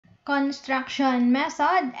Construction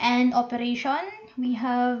method and operation. We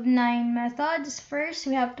have 9 methods. First,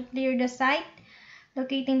 we have to clear the site,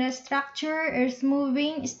 locating the structure, earth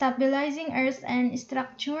moving, stabilizing earth and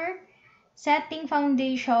structure, setting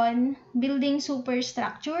foundation, building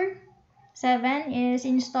superstructure. 7 is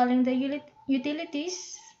installing the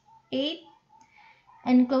utilities. 8,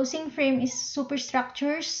 enclosing frame is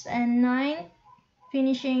superstructures. And 9,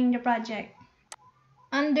 finishing the project.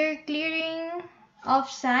 Under clearing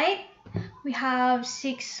off-site, we have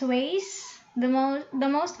 6 ways. The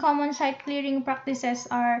most common site clearing practices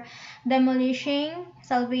are demolishing,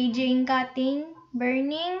 salvaging, cutting,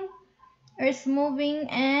 burning, earth moving,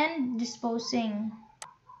 and disposing.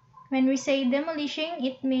 When we say demolishing,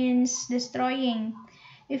 it means destroying.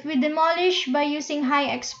 If we demolish by using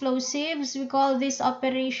high explosives, we call this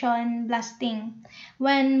operation blasting.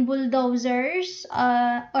 When bulldozers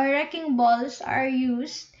or wrecking balls are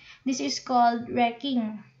used, this is called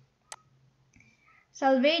wrecking.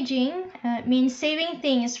 Salvaging means saving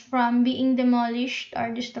things from being demolished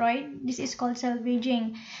or destroyed. This is called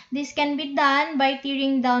salvaging. This can be done by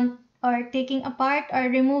tearing down or taking apart or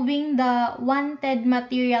removing the wanted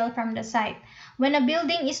material from the site. When a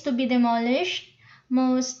building is to be demolished,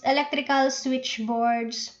 most electrical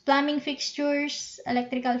switchboards, plumbing fixtures,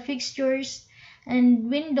 electrical fixtures, and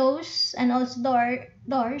windows, and also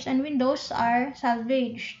doors and windows are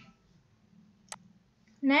salvaged.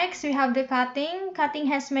 Next, we have the cutting. Cutting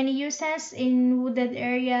has many uses in wooded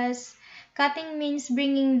areas. Cutting means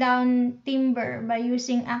bringing down timber by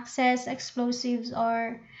using axes, explosives,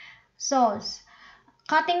 or saws.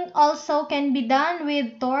 Cutting also can be done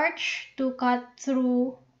with torch to cut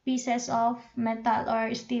through pieces of metal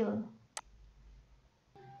or steel.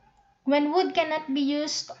 When wood cannot be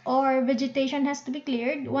used or vegetation has to be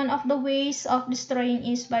cleared, one of the ways of destroying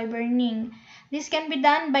is by burning. This can be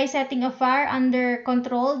done by setting a fire under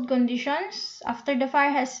controlled conditions. After the fire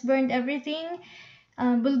has burned everything,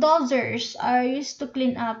 bulldozers are used to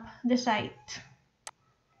clean up the site.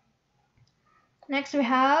 Next, we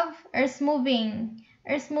have earth moving.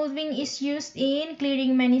 Earth moving is used in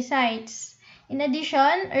clearing many sites. In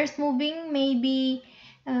addition, earth moving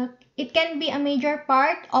it can be a major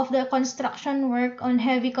part of the construction work on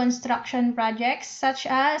heavy construction projects such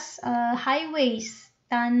as highways,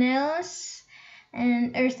 tunnels,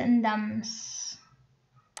 and earthen dams.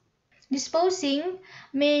 Disposing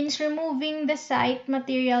means removing the site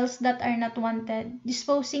materials that are not wanted.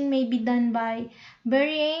 Disposing may be done by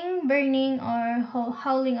burying, burning, or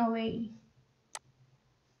hauling away.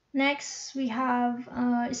 Next, we have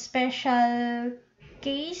special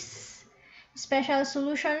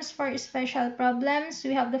solutions for special problems.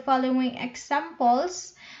 We have the following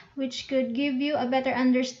examples, which could give you a better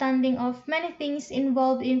understanding of many things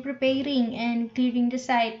involved in preparing and clearing the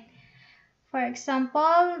site. For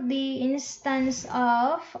example, the instance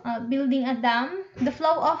of building a dam, the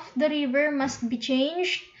flow of the river must be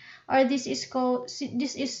changed, or this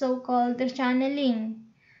is so-called channeling.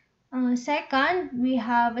 Second, we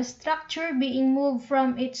have a structure being moved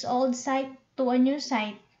from its old site to a new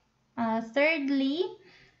site. Thirdly,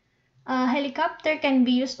 a helicopter can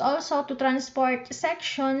be used also to transport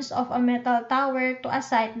sections of a metal tower to a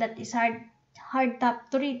site that is hard top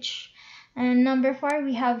to reach. And number 4,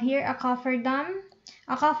 we have here a cofferdam.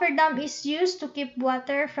 A cofferdam is used to keep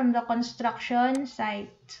water from the construction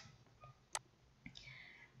site.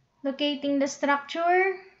 Locating the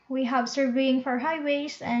structure, we have surveying for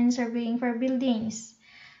highways and surveying for buildings.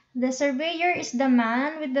 The surveyor is the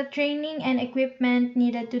man with the training and equipment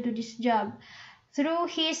needed to do this job. Through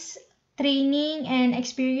his training and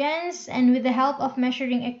experience, and with the help of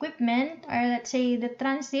measuring equipment, or let's say the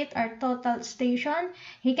transit or total station,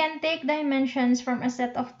 he can take dimensions from a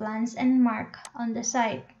set of plans and mark on the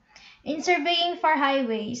site. In surveying for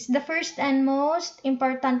highways, the first and most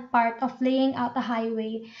important part of laying out a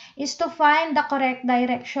highway is to find the correct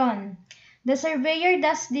direction. The surveyor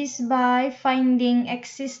does this by finding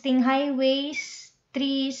existing highways,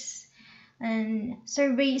 trees, and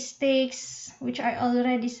survey stakes which are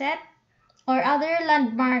already set, or other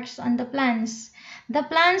landmarks on the plans. The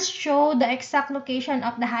plans show the exact location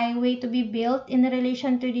of the highway to be built in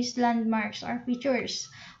relation to these landmarks or features.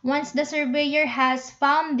 Once the surveyor has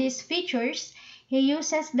found these features, he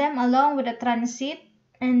uses them along with the transit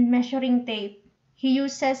and measuring tape. He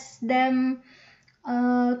uses them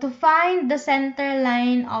to find the center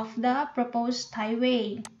line of the proposed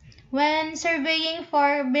highway. When surveying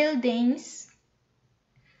for buildings,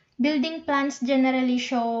 building plans generally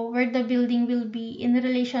show where the building will be in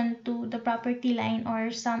relation to the property line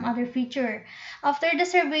or some other feature. After the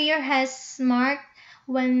surveyor has marked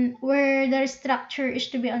where the structure is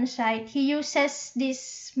to be on site. He uses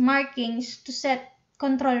these markings to set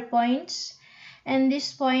control points and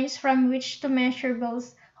these points from which to measure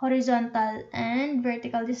both horizontal and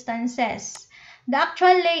vertical distances. The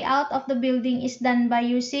actual layout of the building is done by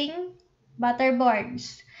using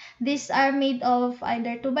butterboards. These are made of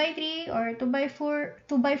either 2x3 or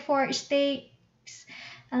 2x4 stakes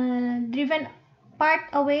driven part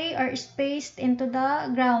away or spaced into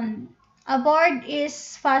the ground. A board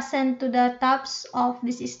is fastened to the tops of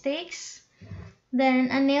these stakes. Then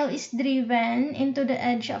a nail is driven into the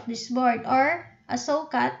edge of this board, or a saw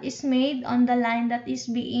cut is made on the line that is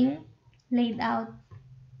being laid out.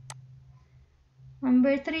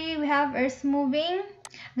 Number 3, we have earth moving.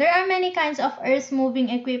 There are many kinds of earth moving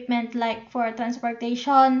equipment like for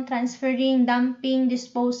transportation, transferring, dumping,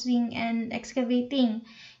 disposing, and excavating.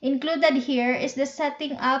 Included here is the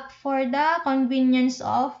setting up for the convenience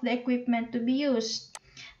of the equipment to be used.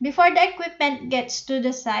 Before the equipment gets to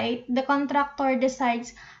the site, the contractor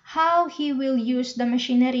decides how he will use the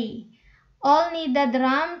machinery. All needed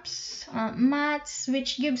ramps, mats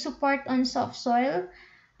which give support on soft soil,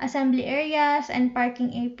 assembly areas, and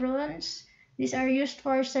parking aprons. These are used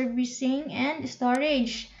for servicing and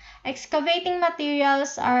storage. Excavating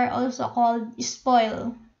materials are also called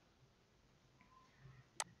spoil.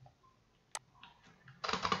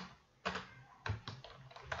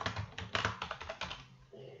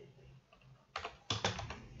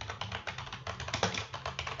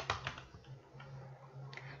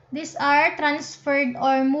 These are transferred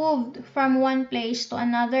or moved from one place to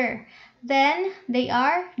another. Then they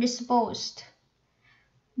are disposed.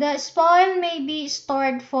 The spoil may be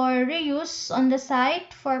stored for reuse on the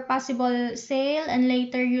site for possible sale and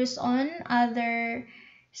later use on other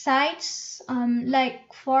sites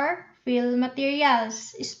like for fill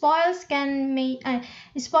materials. Spoils can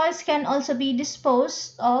also be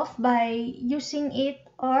disposed of by using it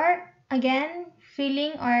or again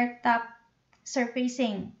filling or tap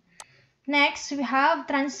surfacing. Next, we have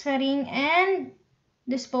transferring and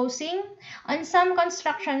disposing. On some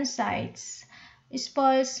construction sites,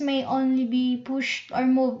 spoils may only be pushed or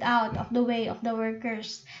moved out of the way of the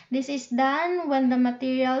workers. This is done when the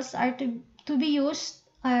materials are to be used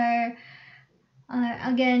are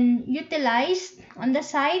again utilized on the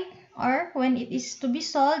site or when it is to be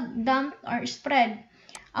sold, dumped, or spread.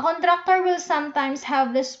 A contractor will sometimes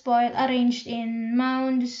have the spoil arranged in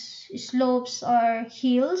mounds, slopes, or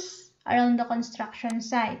hills around the construction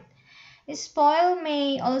site. Spoil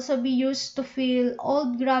may also be used to fill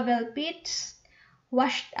old gravel pits,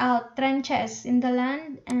 washed out trenches in the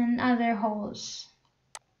land, and other holes.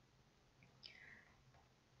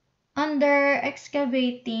 Under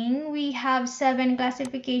excavating, we have 7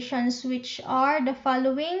 classifications which are the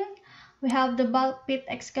following. We have the bulk pit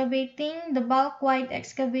excavating, the bulk wide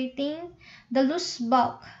excavating, the loose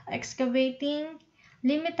bulk excavating,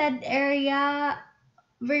 limited area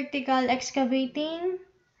vertical excavating.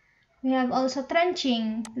 We have also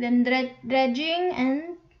trenching, then dredging,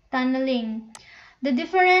 and tunneling. The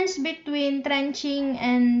difference between trenching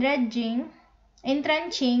and dredging, in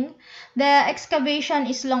trenching, the excavation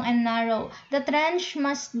is long and narrow. The trench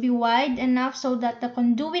must be wide enough so that the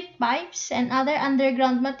conduit pipes and other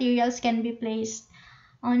underground materials can be placed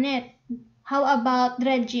on it. How about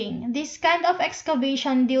dredging? This kind of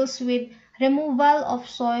excavation deals with removal of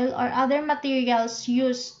soil or other materials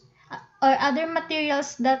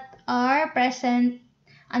that are present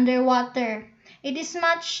underwater. It is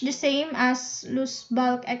much the same as loose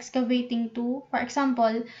bulk excavating too. For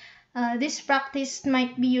example, this practice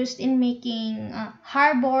might be used in making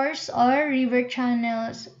harbors or river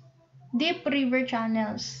channels, deep river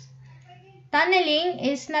channels. Tunneling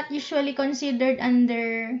is not usually considered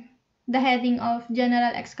under the heading of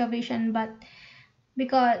general excavation, but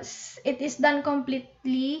because it is done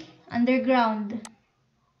completely underground.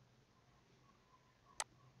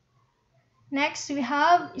 Next, we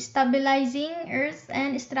have stabilizing earth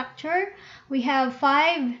and structure. We have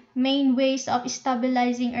 5 main ways of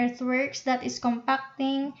stabilizing earthworks, that is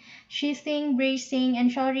compacting, sheathing, bracing,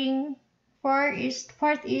 and shoring.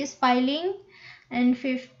 Fourth is piling, and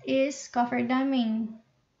fifth is cofferdamming.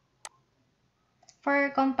 For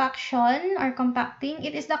compaction or compacting,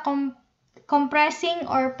 it is the compressing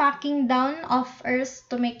or packing down of earth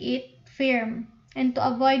to make it firm and to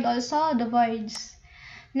avoid also the voids.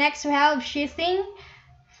 Next, we have sheathing.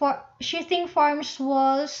 Sheathing forms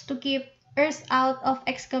walls to keep earth out of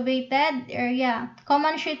excavated area.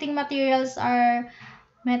 Common sheathing materials are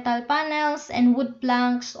metal panels and wood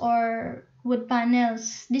planks or wood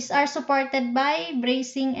panels. These are supported by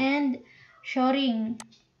bracing and shoring.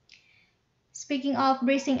 Speaking of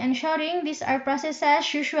bracing and shoring, these are processes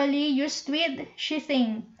usually used with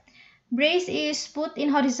sheathing. Brace is put in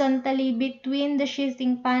horizontally between the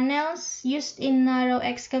sheathing panels used in narrow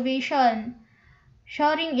excavation.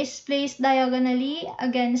 Shoring is placed diagonally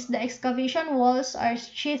against the excavation walls or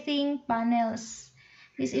sheathing panels.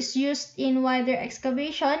 This is used in wider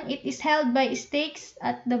excavation. It is held by stakes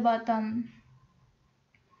at the bottom.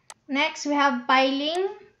 Next, we have piling.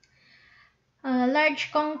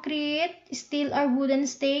 Large concrete, steel or wooden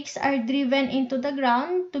stakes are driven into the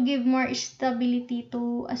ground to give more stability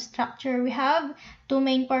to a structure. We have two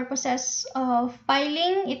main purposes of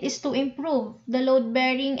piling. It is to improve the load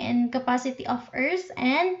bearing and capacity of earth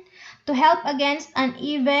and to help against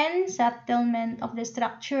uneven settlement of the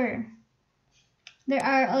structure. There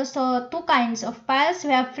are also two kinds of piles.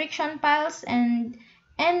 We have friction piles and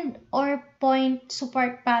end or point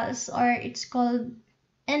support piles, or it's called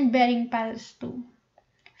end bearing piles too.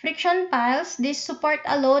 Friction piles, these support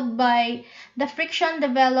a load by the friction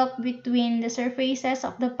developed between the surfaces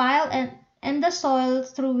of the pile and the soil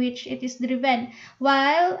through which it is driven,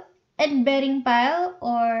 while end bearing pile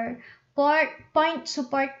or point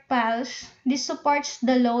support piles, this supports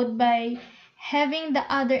the load by having the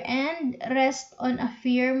other end rest on a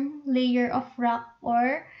firm layer of rock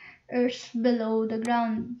or earth below the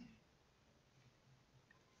ground.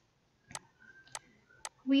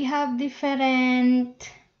 We have different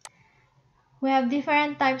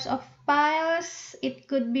types of piles. It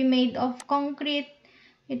could be made of concrete,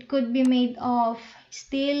 it could be made of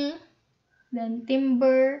steel, then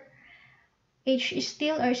timber, H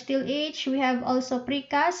steel or steel H. We have also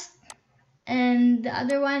precast, and the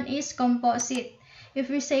other one is composite. If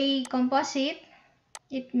we say composite,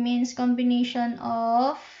 it means combination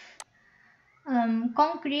of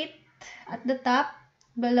concrete at the top,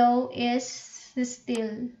 below is the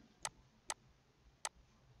steel.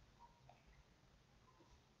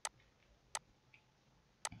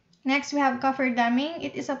 Next, we have cover damming.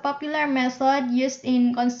 It is a popular method used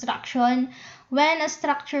in construction when a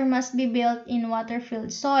structure must be built in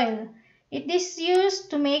water-filled soil. It is used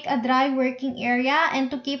to make a dry working area and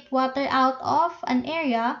to keep water out of an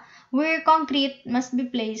area where concrete must be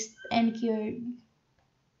placed and cured.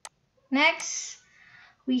 Next,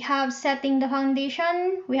 we have setting the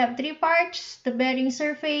foundation. We have three parts: the bearing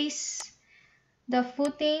surface, the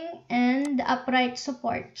footing, and the upright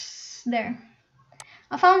supports. There.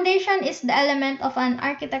 A foundation is the element of an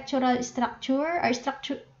architectural structure or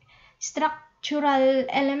structural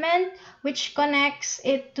element which connects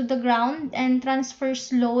it to the ground and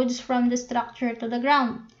transfers loads from the structure to the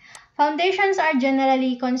ground. Foundations are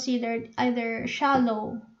generally considered either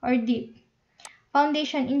shallow or deep.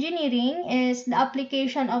 Foundation engineering is the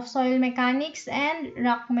application of soil mechanics and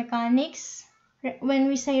rock mechanics.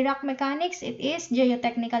 When we say rock mechanics, it is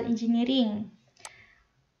geotechnical engineering.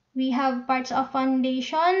 We have parts of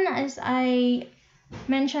foundation. As I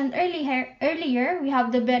mentioned earlier, we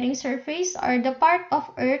have the bearing surface, or the part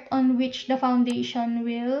of earth on which the foundation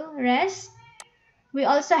will rest. We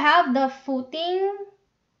also have the footing,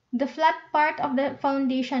 the flat part of the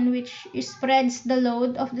foundation which spreads the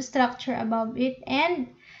load of the structure above it.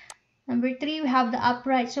 And number three, we have the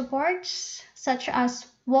upright supports such as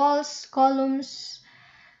walls, columns,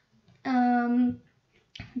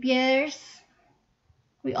 piers.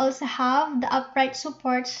 We also have the upright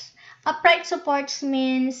supports. Upright supports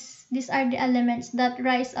means these are the elements that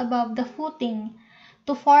rise above the footing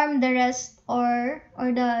to form the rest or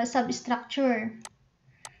the substructure.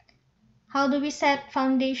 How do we set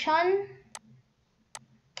foundation?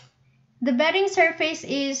 The bearing surface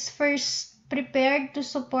is first prepared to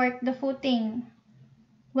support the footing.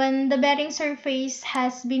 When the bearing surface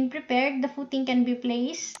has been prepared, the footing can be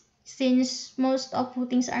placed. Since most of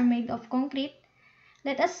footings are made of concrete,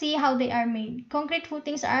 let us see how they are made. Concrete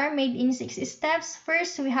footings are made in 6 steps.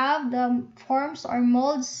 First, we have the forms or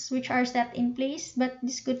molds which are set in place, but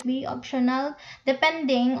this could be optional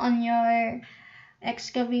depending on your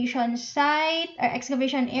excavation site or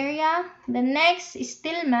excavation area. The next is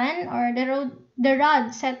stillman or the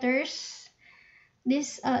rod setters.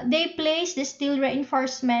 They place the steel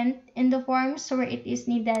reinforcement in the forms where it is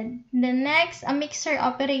needed. The next, a mixer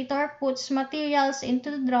operator puts materials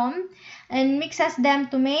into the drum and mixes them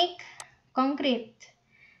to make concrete.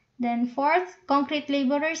 Then fourth, concrete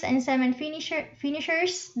laborers and cement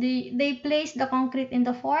finishers, they place the concrete in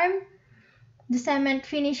the form. The cement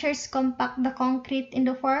finishers compact the concrete in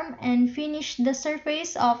the form and finish the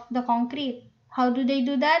surface of the concrete. How do they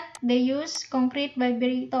do that? They use concrete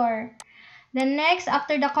vibrator. Then next,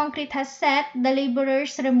 after the concrete has set, the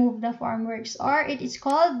laborers remove the formworks, or it is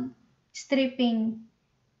called stripping.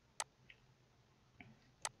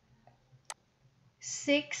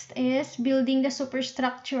 Sixth is building the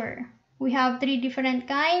superstructure. We have three different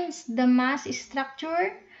kinds: the mass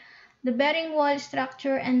structure, the bearing wall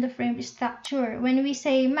structure, and the frame structure. When we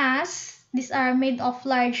say mass, these are made of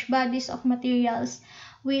large bodies of materials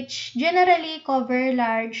which generally cover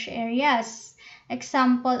large areas.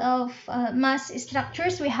 Example of mass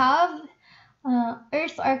structures, we have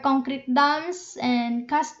earth or concrete dams and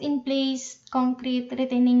cast-in-place concrete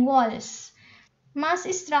retaining walls. Mass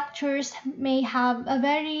structures may have a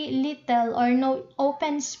very little or no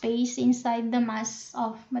open space inside the mass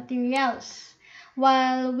of materials.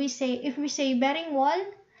 While if we say bearing wall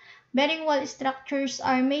structures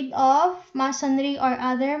are made of masonry or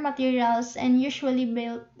other materials and usually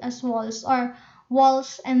built as walls or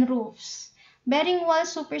walls and roofs. Bearing wall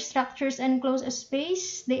superstructures enclose a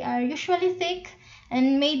space. They are usually thick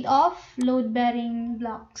and made of load-bearing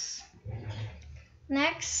blocks.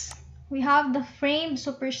 Next, we have the framed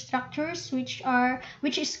superstructures, which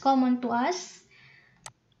is common to us.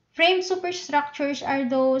 Framed superstructures are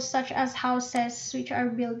those such as houses which are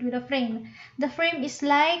built with a frame. The frame is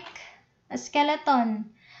like a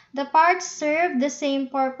skeleton. The parts serve the same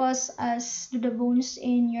purpose as do the bones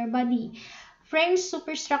in your body. Framed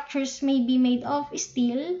superstructures may be made of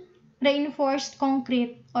steel, reinforced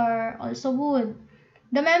concrete, or also wood.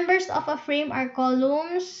 The members of a frame are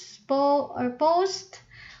columns or posts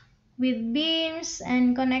with beams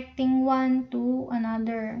and connecting one to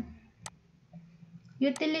another.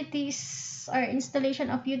 Utilities or installation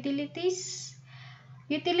of utilities.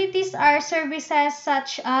 Utilities are services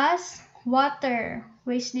such as water,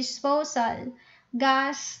 waste disposal,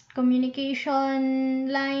 gas, communication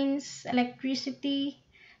lines, electricity.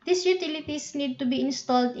 These utilities need to be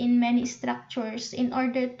installed in many structures in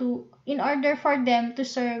order for them to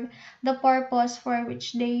serve the purpose for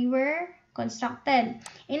which they were constructed.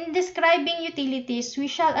 In describing utilities, we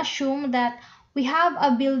shall assume that we have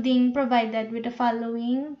a building provided with the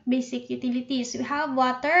following basic utilities. We have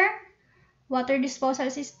water disposal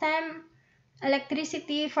system,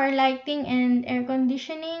 electricity for lighting and air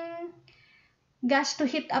conditioning, gas to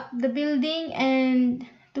heat up the building and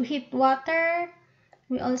to heat water.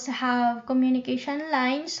 We also have communication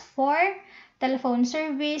lines for telephone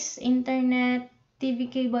service, internet,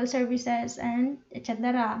 TV cable services, and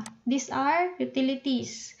etc. These are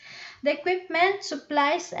utilities. The equipment,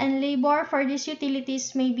 supplies, and labor for these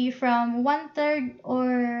utilities may be from 1/3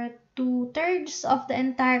 or 2/3 of the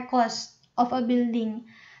entire cost of a building.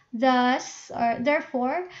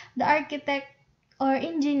 Therefore, the architect or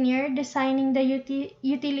engineer designing the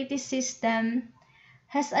utility system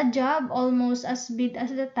has a job almost as big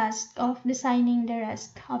as the task of designing the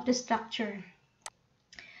rest of the structure.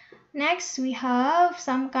 Next, we have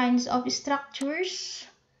some kinds of structures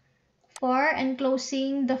for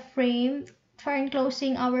enclosing our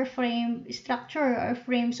frame structure or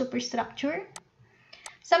frame superstructure.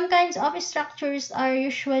 Some kinds of structures are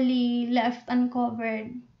usually left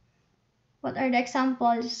uncovered. What are the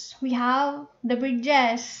examples? We have the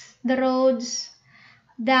bridges, the roads,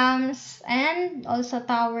 dams, and also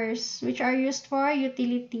towers, which are used for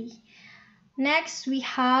utility. Next, we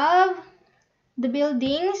have the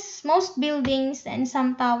buildings. Most buildings and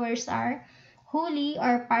some towers are wholly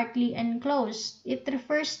or partly enclosed. It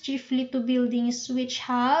refers chiefly to buildings which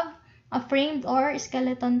have a framed or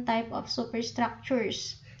skeleton type of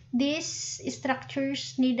superstructures. These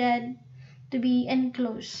structures needed to be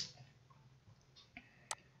enclosed.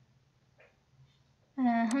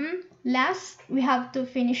 Last, we have to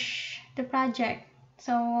finish the project.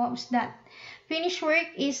 So what was that? Finish work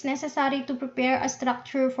is necessary to prepare a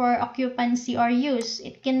structure for occupancy or use.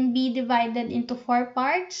 It can be divided into 4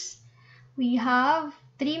 parts. We have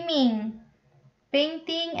trimming,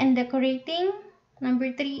 painting, and decorating. Number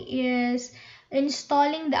 3 is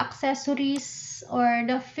installing the accessories or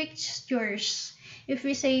the fixtures. If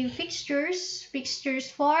we say fixtures, fixtures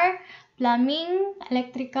for plumbing,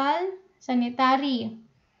 electrical, sanitary.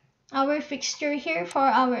 Our fixture here for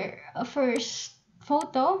our first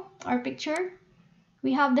photo or picture,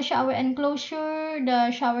 we have the shower enclosure, the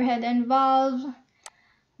shower head and valve,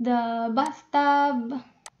 the bathtub,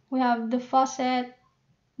 we have the faucet,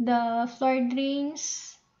 the floor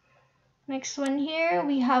drains. Next one here,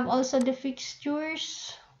 we have also the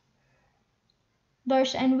fixtures,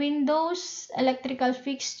 doors and windows, electrical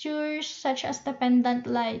fixtures such as the pendant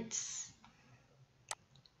lights.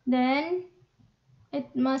 Then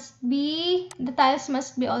the tiles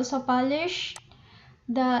must be also polished.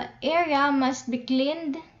 The area must be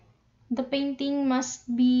cleaned. The painting must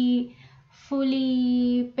be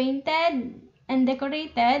fully painted and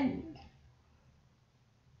decorated.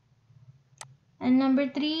 And number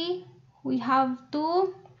 3, we have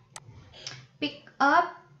to pick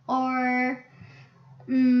up or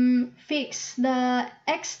fix the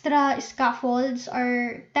extra scaffolds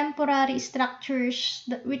or temporary structures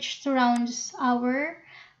which surrounds our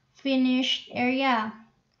finished area.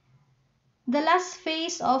 The last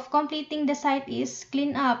phase of completing the site is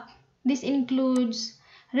clean up. This includes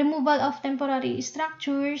removal of temporary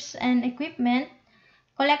structures and equipment,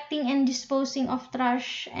 collecting and disposing of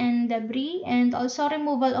trash and debris, and also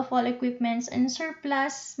removal of all equipments and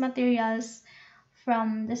surplus materials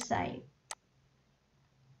from the site.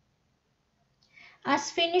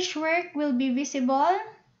 As finished work will be visible,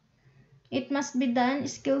 it must be done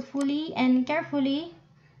skillfully and carefully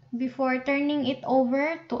before turning it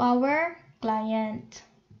over to our client.